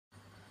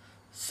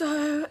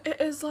So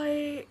it is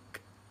like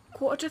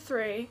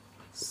 2:45.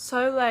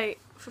 So late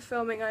for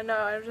filming, I know.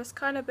 I've just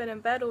kind of been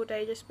in bed all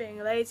day just being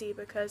lazy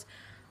because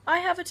I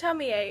have a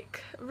tummy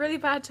ache, a really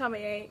bad tummy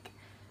ache.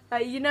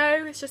 You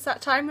know, it's just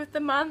that time of the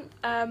month.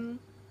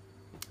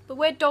 But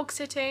we're dog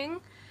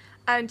sitting,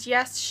 and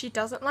yes, she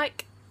doesn't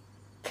like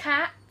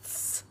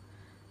cats.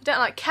 You don't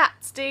like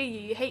cats, do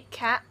you? You hate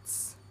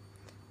cats.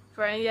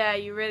 Yeah,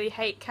 you really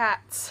hate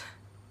cats.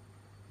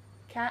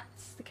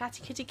 Cats, the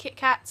catty kitty kit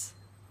cats.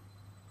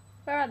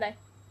 Where are they?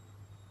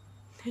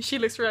 She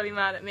looks really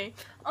mad at me.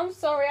 I'm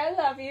sorry, I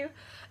love you.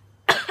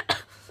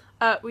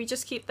 We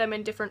just keep them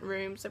in different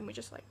rooms, and we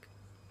just like.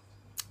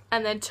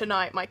 And then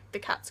tonight, the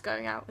cat's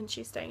going out, and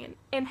she's staying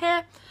in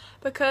here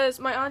because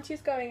my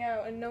auntie's going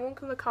out, and no one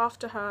can look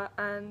after her,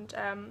 and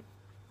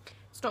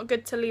it's not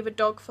good to leave a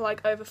dog for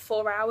like over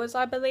 4 hours,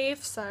 I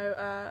believe.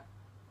 So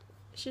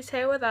she's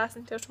here with us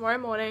until tomorrow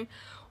morning,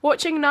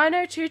 watching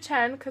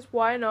 90210. Because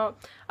why not?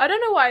 I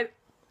don't know why.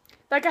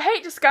 Like, I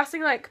hate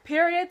discussing, like,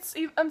 periods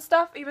and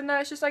stuff, even though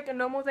it's just, like, a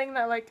normal thing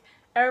that, like,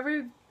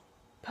 every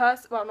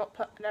person, well, not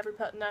every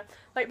person, no,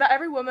 like, that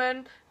every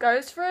woman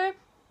goes through.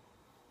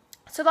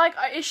 So, like,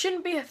 it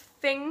shouldn't be a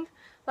thing,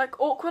 like,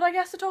 awkward, I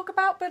guess, to talk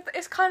about, but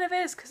it kind of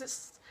is, because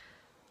it's,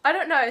 I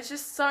don't know, it's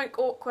just something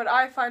awkward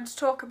I find to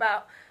talk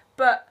about.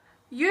 But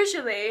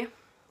usually,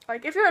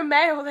 like, if you're a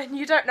male, then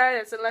you don't know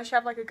this unless you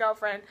have, like, a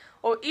girlfriend,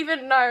 or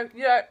even, no,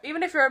 you know,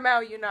 even if you're a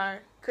male, you know.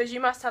 Because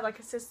you must have like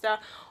a sister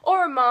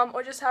or a mum,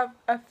 or just have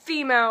a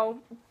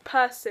female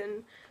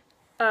person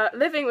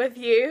living with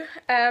you,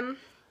 or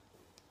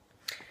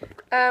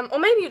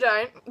maybe you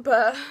don't,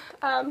 but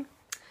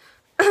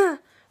but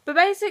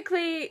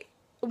basically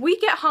we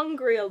get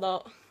hungry a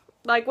lot.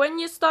 Like when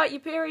you start your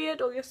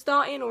period, or you're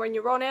starting, or when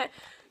you're on it,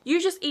 you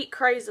just eat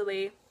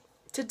crazily.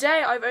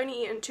 Today I've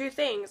only eaten 2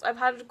 things. I've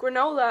had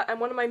granola and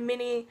one of my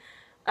mini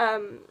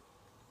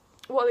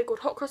what are they called,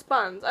 hot cross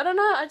buns. I don't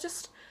know, I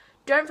just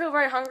don't feel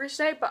very hungry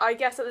today, but I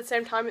guess at the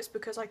same time it's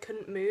because I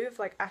couldn't move,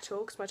 like, at all,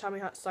 because my tummy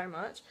hurts so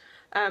much.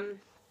 But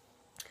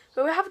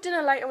we'll have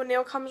dinner later when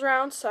Neil comes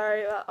around,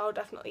 so I'll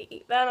definitely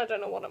eat then. I don't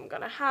know what I'm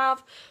gonna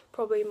have.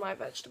 Probably my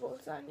vegetable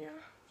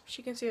lasagna.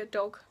 She can see a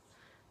dog,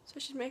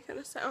 so she's making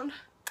a sound.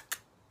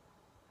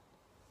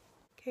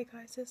 Okay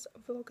guys, this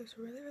vlog is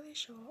really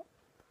short.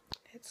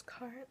 It's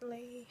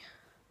currently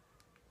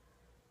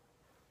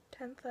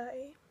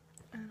 10:30,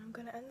 and I'm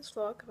gonna end this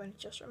vlog. I've only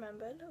just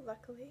remembered,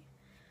 luckily.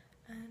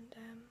 And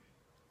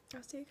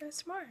I'll see you guys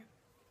tomorrow.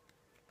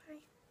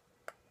 Bye.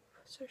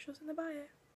 Socials in the bio.